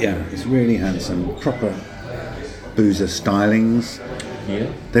 Yeah, it's really handsome. Proper boozer stylings.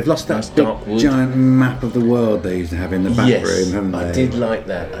 Yeah. They've lost that Nice big dark wood. giant map of the world they used to have in the back room, haven't they? I did like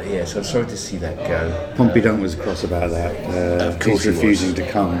that. Yes, I'm sorry to see that go. Pompey Dunk was cross about that. Of course he's he refusing was. to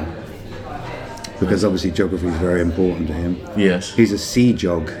come because obviously geography is very important to him. Yes. He's a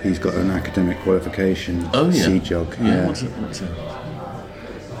C-Jog. He's got an academic qualification. Oh, yeah. C-Jog. Yeah. Yeah. What's it?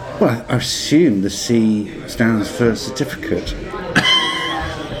 Well, I assume the C stands for certificate.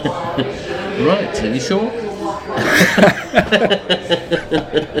 Right, are you sure?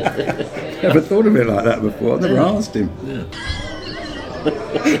 Never thought of it like that before. Never asked him. Yeah.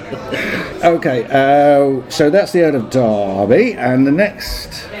 Okay, so that's the Earl of Derby, and the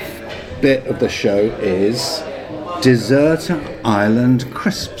next bit of the show is Deserter Island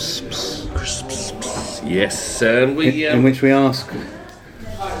Crisps. Crisps. Yes, and In which we ask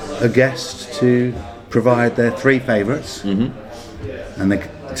a guest to provide their three favourites, and they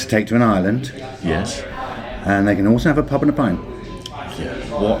to take to an island, yes. and they can also have a pub and a pint. Yeah.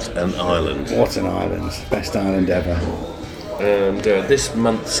 What an island. What an island! Best island ever. And this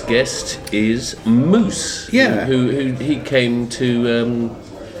month's guest is Moose. Yeah. Who he came to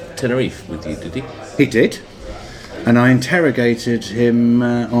Tenerife with you, did he? He did, and I interrogated him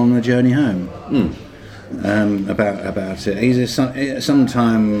on the journey home about it. He's a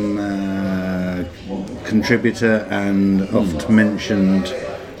sometime contributor and oft mentioned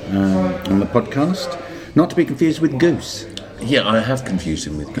on the podcast, not to be confused with Goose. Yeah, I have confused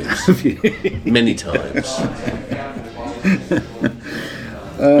him with Goose many times.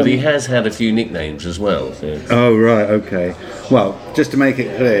 But he has had a few nicknames as well. So. Oh, right, okay. Well, just to make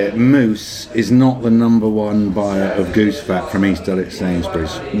it clear, Moose is not the number one buyer of goose fat from East Dulwich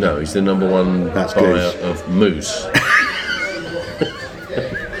Sainsbury's. No, he's the number one That's buyer Goose. of Moose.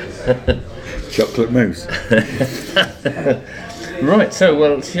 Chocolate mousse. Right, so,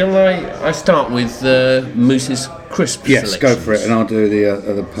 well, shall I start with Moose's crisp Yes, go for it, selections? and I'll do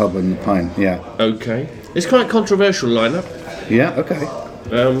the pub and the pint, yeah. Okay. It's quite a controversial lineup. Yeah, okay.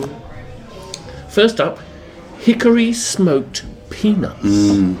 First up, hickory smoked peanuts.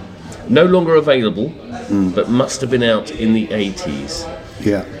 No longer available, but must have been out in the 80s.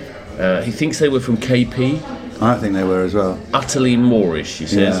 Yeah, He thinks they were from KP. I think they were as well. Utterly Moorish, he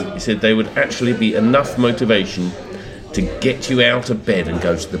says. Yeah. He said they would actually be enough motivation to get you out of bed and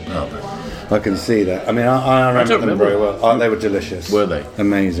go to the pub. I can see that. I mean, I remember don't them remember. very well. Oh, they were delicious. Were they?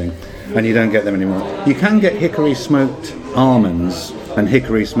 Amazing. And you don't get them anymore. You can get hickory smoked almonds and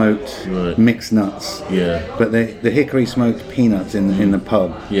hickory smoked mixed nuts. Yeah. But the hickory smoked peanuts in the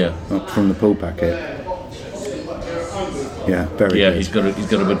pub, Yeah. from the pool packet. Yeah, very Yeah, good. he's got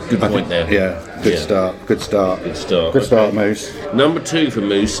a good point there. Yeah, good Yeah. start. Good start. Good start. Good start, Okay. Moose. Number 2 for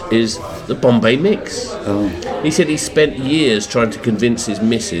Moose is the Bombay Mix. Oh. He said he spent years trying to convince his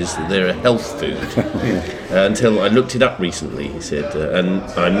missus that they're a health food. Until I looked it up recently, he said, and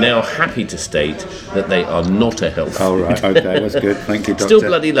I'm now happy to state that they are not a health Oh, food. right. Okay, that's good. Thank you, Doctor. Still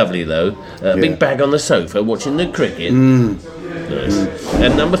bloody lovely though. Big bag on the sofa watching the cricket. Nice.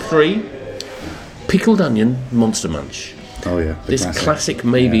 And number 3, pickled onion Monster Munch. Oh, yeah. the This classic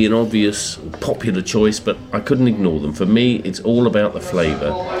may be an obvious, popular choice, but I couldn't ignore them. For me, it's all about the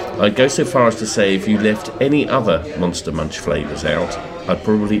flavour. I'd go so far as to say if you left any other Monster Munch flavours out, I'd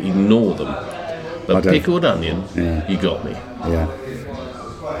probably ignore them. But don't- pickled onion, Yeah. you got me. Yeah.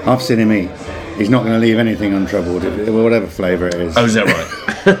 I've seen him eat. He's not going to leave anything untroubled, whatever flavour it is. Oh, is that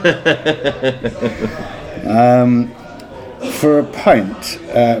right? For a pint,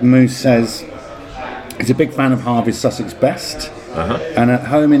 Moose says he's a big fan of Harvey's Sussex Best, and at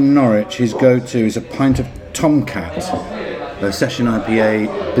home in Norwich, his go-to is a pint of Tomcat, a session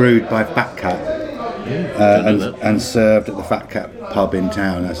IPA brewed by Fat Cat, and served at the Fat Cat pub in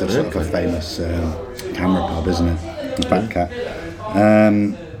town. That's a sort of a famous camera pub, isn't it? The Fat Cat.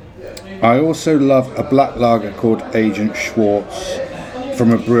 I also love a black lager called Agent Schwartz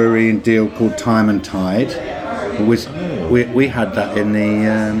from a brewery in Deal called Time and Tide. We had that in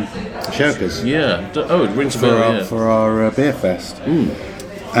the Shirkers Yeah. Oh, it rings a bell, yeah. for our beer fest.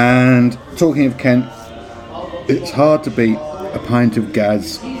 And talking of Kent, it's hard to beat a pint of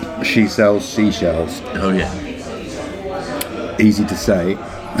Gaz. She sells seashells. Oh, yeah. Easy to say,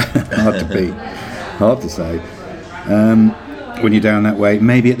 hard to beat. Hard to say. When you're down that way,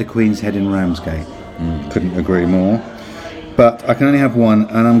 maybe at the Queen's Head in Ramsgate. Couldn't agree more. But I can only have one,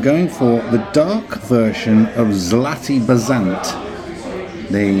 and I'm going for the dark version of Zlati Bazant,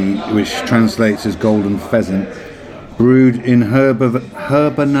 which translates as golden pheasant, brewed in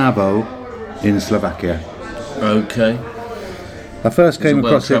Herbanavo in Slovakia. Okay. I first came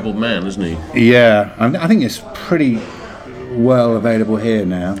across it. Well-travelled man, isn't he? Yeah, I think it's pretty well available here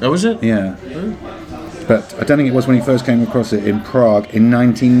now. Oh, is it? Yeah. Oh. But I don't think it was when he first came across it in Prague in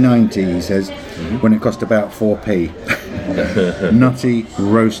 1990, he says, when it cost about 4p. Nutty,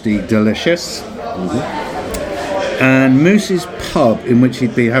 roasty, delicious. And Moose's pub, in which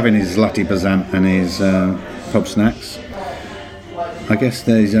he'd be having his Zlatý Bazant and his pub snacks. I guess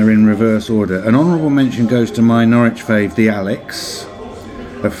these are in reverse order. An honourable mention goes to my Norwich fave, the Alex,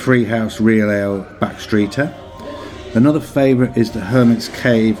 a free house real ale backstreeter. Another favourite is the Hermit's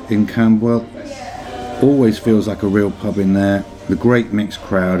Cave in Camberwell. Always feels like a real pub in there. The great mixed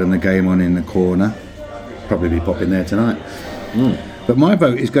crowd and the game on in the corner. Probably be popping there tonight. But my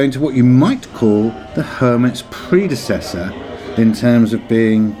vote is going to what you might call the Hermit's predecessor in terms of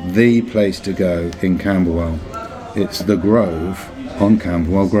being the place to go in Camberwell. It's the Grove on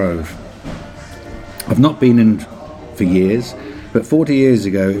Camberwell Grove. I've not been in for years, but 40 years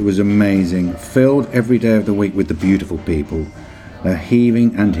ago it was amazing. Filled every day of the week with the beautiful people. A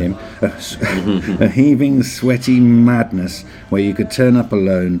heaving, sweaty madness where you could turn up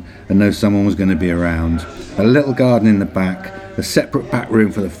alone and know someone was going to be around. A little garden in the back, a separate back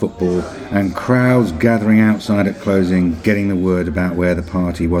room for the football, and crowds gathering outside at closing, getting the word about where the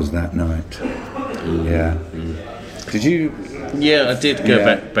party was that night. Yeah. Did you? Yeah, I did go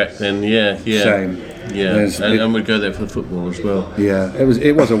back then. Yeah. Same. Yeah, and we'd go there for the football as well. Yeah,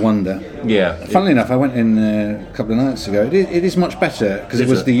 it was a wonder. Yeah. Funnily enough, I went in a couple of nights ago. It is much better because it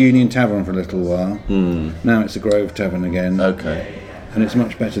was the Union Tavern for a little while. Now it's the Grove Tavern again. Okay. And it's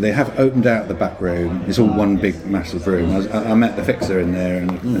much better. They have opened out the back room. It's all one big, massive room. I met the fixer in there and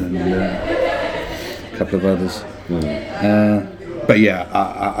a couple of others. But yeah,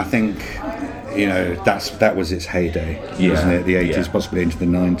 I think that was its heyday, wasn't it? The 80s, possibly into the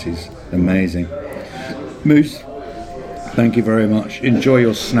 90s. Amazing. Moose, thank you very much. Enjoy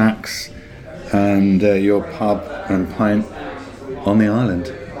your snacks and your pub and pint on the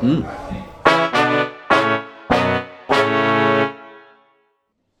island.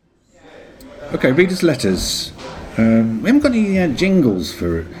 Okay, readers' letters. We haven't got any jingles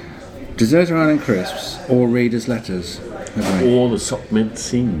for Deserter Island Crisps or readers' letters, have we? Or the Sock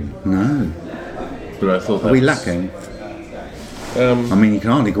Medicine. No. But I thought Are we lacking? I mean, you can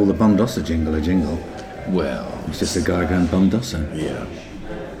hardly call the Bumdosser jingle a jingle. Well, It's just a guy going Bumdosser. Yeah.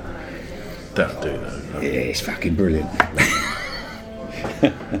 That'll do though. Yeah, it's fucking brilliant.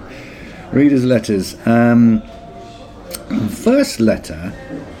 Readers' letters. First letter,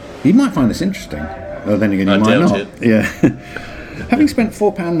 you might find this interesting. Oh, then again, you might doubt not. it. Yeah. Having spent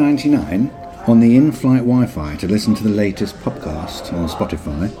 £4.99 on the in-flight Wi-Fi to listen to the latest podcast on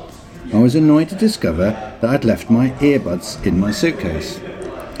Spotify, I was annoyed to discover that I'd left my earbuds in my suitcase.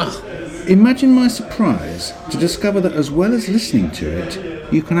 Imagine my surprise to discover that as well as listening to it,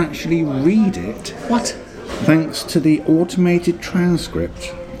 you can actually read it. What? Thanks to the automated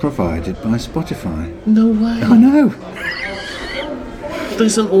transcript provided by Spotify. No way. I know.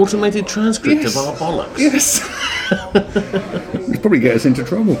 There's an automated transcript Yes. of our bollocks. Yes. It'd probably get us into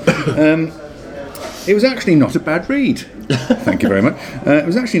trouble. It was actually not a bad read. Thank you very much. It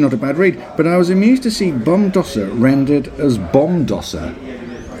was actually not a bad read, but I was amused to see Bumdosser rendered as Bombdosser.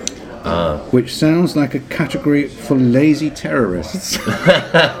 Which sounds like a category for lazy terrorists.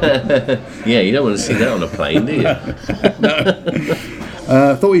 Yeah, you don't want to see that on a plane, do you?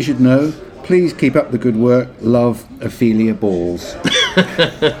 Thought you should know. Please keep up the good work. Love, Ophelia Balls.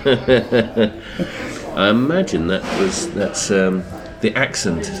 I imagine that's the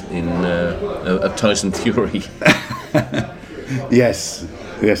accent of Tyson Fury. Yes,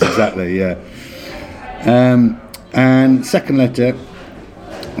 exactly. Yeah. And second letter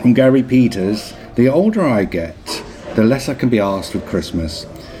from Gary Peters. The older I get, the less I can be asked with Christmas.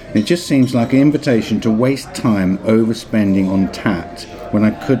 It just seems like an invitation to waste time overspending on tat when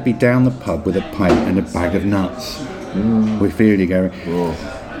I could be down the pub with a pint and a bag of nuts. We feel you, Gary. Oh.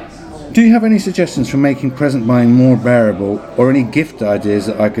 Do you have any suggestions for making present buying more bearable, or any gift ideas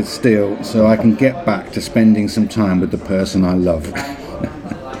that I could steal so I can get back to spending some time with the person I love?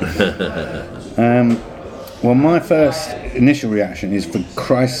 Well, my first initial reaction is, for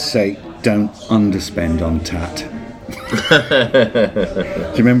Christ's sake, don't underspend on tat. Do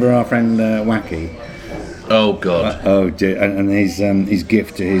you remember our friend Wacky? Oh God! Oh dear! And his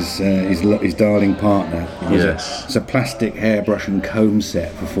gift to his darling partner. Yes. It's a plastic hairbrush and comb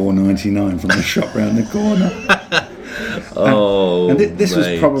set for $4.99 from the shop round the corner. Oh, this was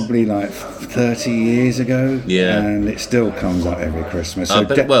mate. probably like 30 years ago. Yeah. And it still comes out every Christmas. I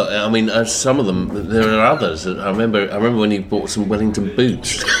bet, well, I mean, some of them. There are others. I remember when he bought some Wellington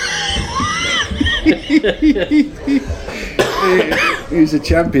boots. He's a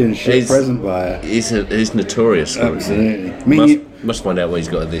championship present buyer. He's notorious for Absolutely. it. Must find out what he's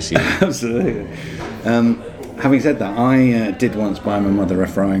got this year. Absolutely. Having said that, I did once buy my mother a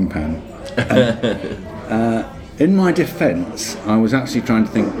frying pan. In my defence, I was actually trying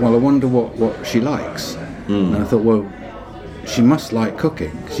to think, well, I wonder what she likes. And I thought, well, she must like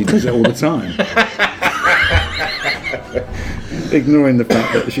cooking. She does it all the time. Ignoring the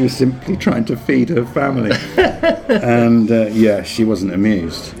fact that she was simply trying to feed her family. And she wasn't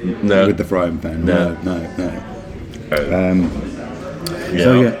amused with the frying pan. No.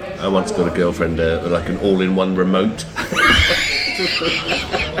 I once got a girlfriend like an all-in-one remote.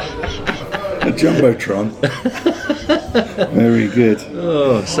 A jumbotron. Very good.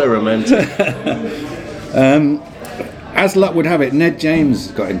 Oh, so romantic. As luck would have it, Ned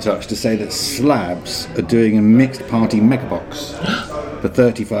James got in touch to say that Slabs are doing a mixed party mega box for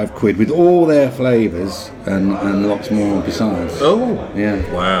 £35 with all their flavours and lots more besides. Oh, yeah!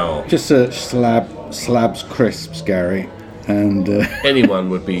 Wow! Just search Slabs crisps, Gary, and anyone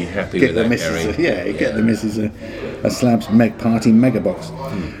would be happy with that, Gary. Get the missus a Slabs party mega box.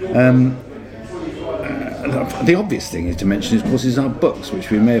 The obvious thing is to mention, of course, is our books,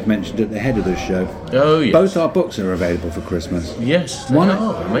 which we may have mentioned at the head of the show. Oh, yes. Both our books are available for Christmas. Yes,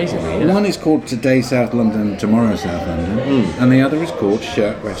 amazingly. Yeah. One is called Today South London, Tomorrow South London, and the other is called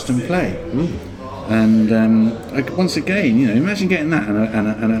Shirt, Rest and Play. And once again, imagine getting that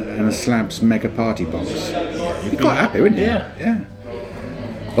and a Slabs mega party box. You'd be quite happy, wouldn't you? Yeah.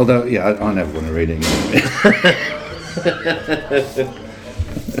 Although, I never want to read it again.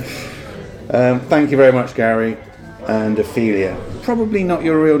 Thank you very much, Gary and Ophelia. Probably not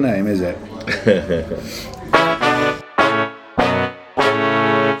your real name, is it?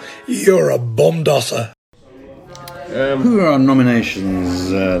 You're a bomb-dosser. Who are our nominations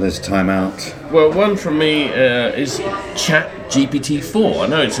this time out? Well, one from me is ChatGPT-4. I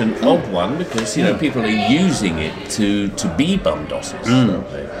know it's an odd one because people are using it to be bum-dossers, aren't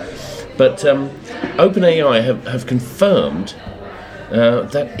they? But OpenAI have confirmed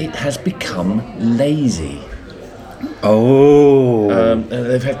that it has become lazy. Oh.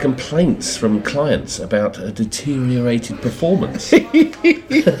 They've had complaints from clients about a deteriorated performance. I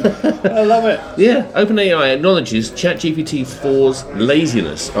love it. Yeah, OpenAI acknowledges ChatGPT-4's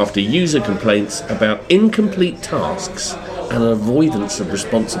laziness after user complaints about incomplete tasks and avoidance of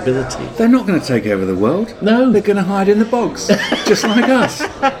responsibility. They're not going to take over the world. No. They're going to hide in the bogs, just like us.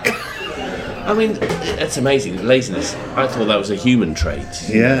 I mean, it's amazing, laziness. I thought that was a human trait.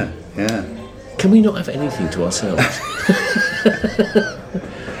 Yeah. Can we not have anything to ourselves?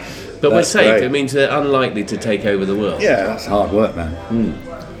 But we're safe. Great. It means they're unlikely to take over the world. Yeah, that's hard work, man.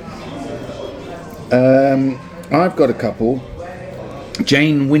 I've got a couple.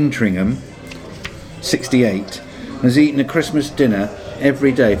 Jane Wintringham, 68, has eaten a Christmas dinner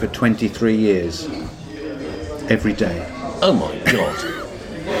every day for 23 years. Every day. Oh my God.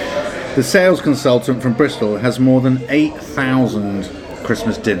 The sales consultant from Bristol has more than 8,000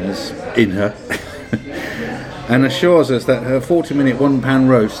 Christmas dinners in her and assures us that her 40-minute £1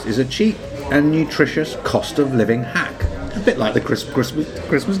 roast is a cheap and nutritious cost of living hack. A bit like the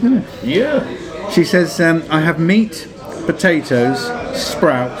Christmas dinner. Yeah. She says, I have meat, potatoes,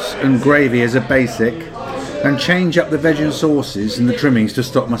 sprouts and gravy as a basic and change up the veg and sauces and the trimmings to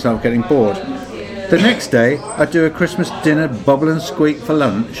stop myself getting bored. The next day, I do a Christmas dinner bubble and squeak for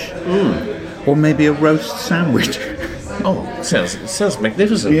lunch, or maybe a roast sandwich. Oh, sounds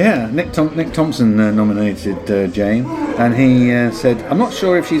magnificent. Yeah, Nick Thompson nominated Jane, and he said, I'm not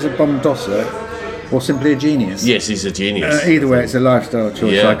sure if she's a bum-dosser or simply a genius. Yes, he's a genius. Either way, it's a lifestyle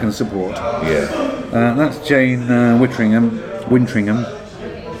choice I can support. Yeah. That's Jane Wintringham.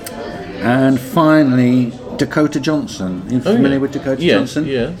 And finally, Dakota Johnson. You familiar with Dakota Johnson?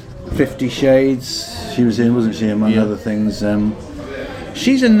 Yeah. 50 Shades, she was in, wasn't she, among other things.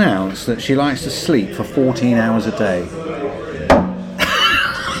 She's announced that she likes to sleep for 14 hours a day.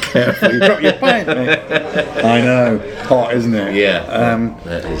 Careful, you drop your pint, mate. I know, hot, isn't it? Yeah,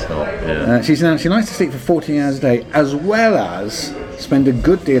 that is hot, yeah. She's announced she likes to sleep for 14 hours a day, as well as spend a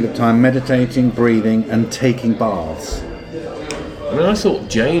good deal of time meditating, breathing and taking baths. I mean, I thought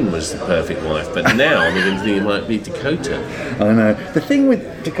Jane was the perfect wife, but now I'm even thinking it might be Dakota. I know. The thing with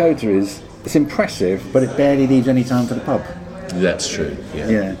Dakota is, it's impressive, but it barely leaves any time for the pub. That's true, yeah.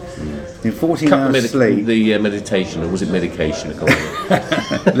 Yeah. In 14 hours sleep... The meditation, or was it medication? I can't remember.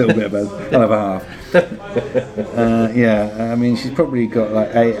 A little bit of both. I'll have a half. Yeah, I mean, she's probably got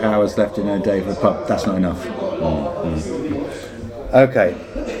like 8 hours left in her day for a pub. That's not enough. Okay,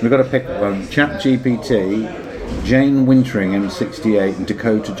 we've got to pick one. ChatGPT, Jane Wintering, M68, and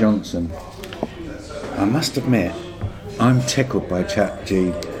Dakota Johnson. I must admit, I'm tickled by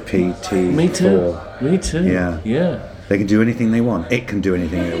ChatGPT. Me too. Me too. Yeah. They can do anything they want. It can do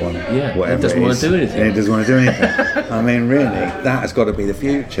anything it wants. Yeah. Whatever It doesn't want to do anything. It doesn't want to do anything. I mean, really, that has got to be the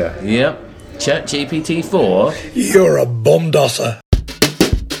future. Yep. ChatGPT 4. You're a bomdosser.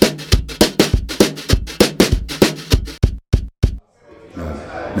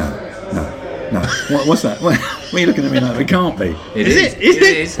 No. What's that? What are you looking at me like? It can't be. It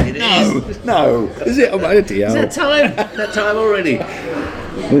is. No. Is it? Oh, bloody hell. Is that time already?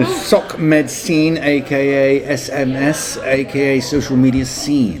 The Sock Med Scene, aka SMS, aka social media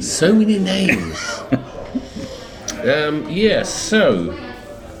scene. So many names. So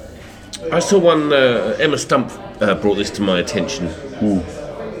I saw one. Emma Stump brought this to my attention.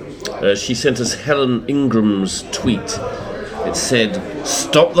 She sent us Helen Ingram's tweet. It said,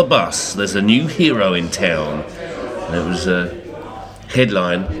 "Stop the bus, there's a new hero in town." And it was a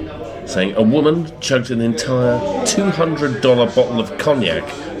headline saying, "A woman chugged an entire $200 bottle of cognac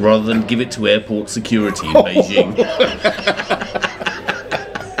rather than give it to airport security in Beijing."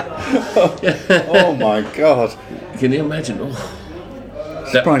 Oh my God. Can you imagine?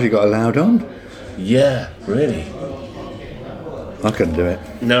 Surprised you got allowed on. Yeah, really. I couldn't do it.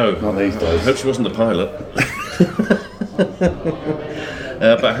 No. Not these days. I hope she wasn't the pilot.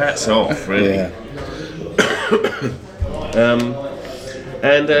 But hats off, really. Yeah.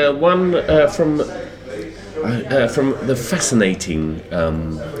 And one from the Fascinating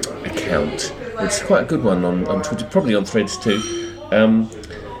account. It's quite a good one on Twitter, probably on Threads too.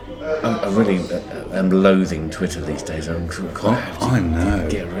 I really am loathing Twitter these days. I know.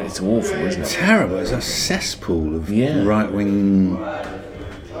 It's awful, isn't it? Terrible. It's a cesspool of right-wing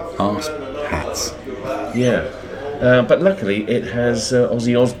arse hats. Yeah. But luckily it has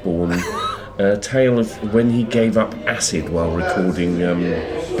Ozzy Osbourne, a tale of when he gave up acid while recording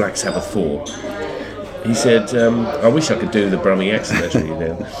Black Sabbath 4. He said, I wish I could do the Brummie accent actually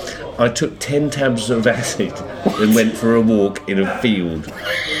now. "I took 10 tabs of acid and went for a walk in a field.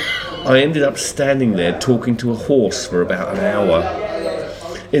 I ended up standing there talking to a horse for about an hour.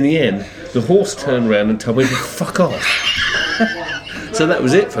 In the end, the horse turned around and told me to fuck off." So that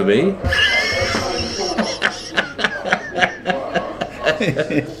was it for me.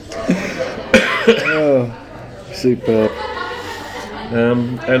 Oh, superb.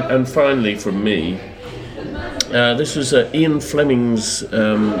 And finally from me, this was Ian Fleming's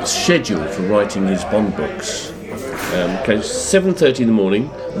schedule for writing his Bond books. 7:30 in the morning,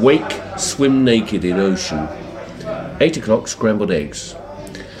 wake, swim naked in ocean. 8 o'clock, scrambled eggs.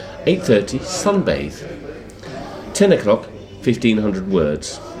 8:30, sunbathe. 10 o'clock, 1,500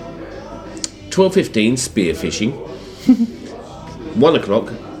 words. 12:15, spearfishing. 1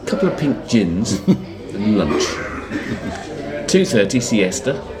 o'clock, couple of pink gins and lunch. 2:30,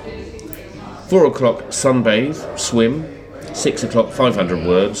 siesta. 4 o'clock, sunbathe, swim. 6 o'clock, 500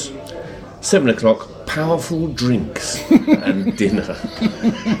 words. 7 o'clock, powerful drinks and dinner.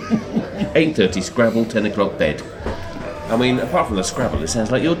 8:30, Scrabble. 10 o'clock, bed. I mean, apart from the Scrabble, it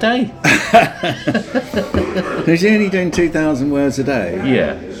sounds like your day. Is he only doing 2,000 words a day?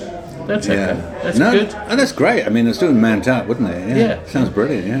 Yeah. That's okay. That's good. Oh, that's great. I mean, it's doing mount up, wouldn't it? Yeah. Sounds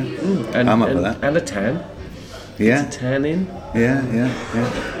brilliant, yeah. I'm up with that. And a tan. Yeah. Gets a tan in. Yeah.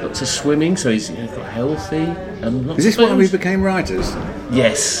 Lots of swimming, so he's got healthy and lots Is this of why we booze. became writers?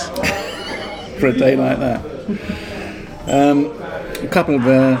 Yes. For a day like that. A couple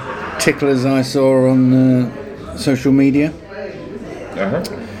of ticklers I saw on social media.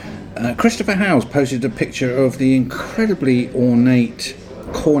 Christopher Howes posted a picture of the incredibly ornate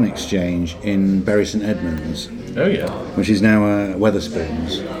corn exchange in Bury St Edmunds. Oh yeah. Which is now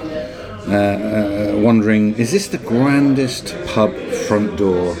Wetherspoons. Wondering, is this the grandest pub front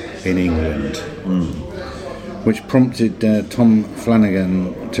door in England? Which prompted Tom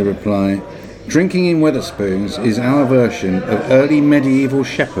Flanagan to reply, "Drinking in Wetherspoons is our version of early medieval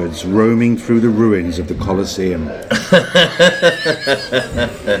shepherds roaming through the ruins of the Colosseum."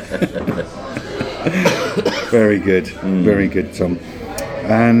 Very good, Tom.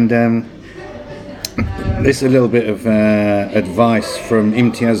 And this is a little bit of advice from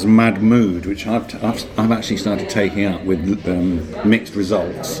Imtiaz Mahmood, which I've actually started taking up with mixed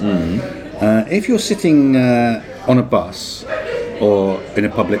results. If you're sitting on a bus or in a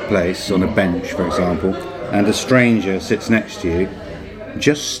public place, on a bench, for example, and a stranger sits next to you,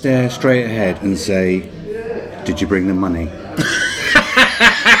 just stare straight ahead and say, "Did you bring the money?"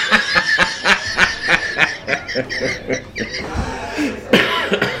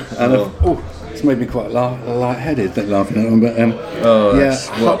 It's made me quite light-headed, that laughing at them. But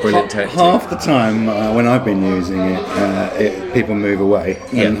what a brilliant tactic. Half the time when I've been using it, people move away,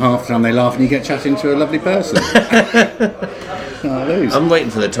 and half the time they laugh and you get chatting to a lovely person. I'm waiting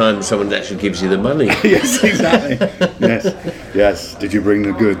for the time someone actually gives you the money. Yes, exactly. Yes. Did you bring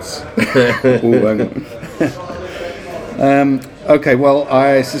the goods? Okay, well,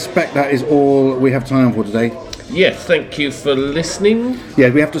 I suspect that is all we have time for today. Yes, thank you for listening.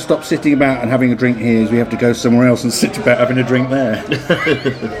 Yeah, we have to stop sitting about and having a drink here. We have to go somewhere else and sit about having a drink there.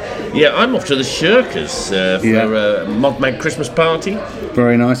 Yeah, I'm off to the Shirkers for a Modmag Christmas party.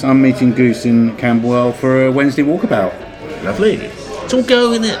 Very nice. I'm meeting Goose in Camberwell for a Wednesday walkabout. Lovely. It's all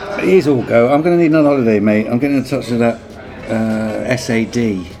go, isn't it? It is all go. I'm going to need another holiday, mate. I'm getting in touch with that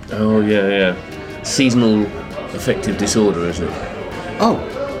SAD. Oh, yeah. Seasonal affective disorder, isn't it? Oh,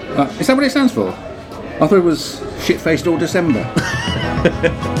 is that what it stands for? I thought it was shit-faced all December.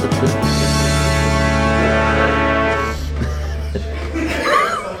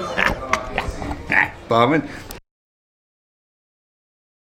 Barman.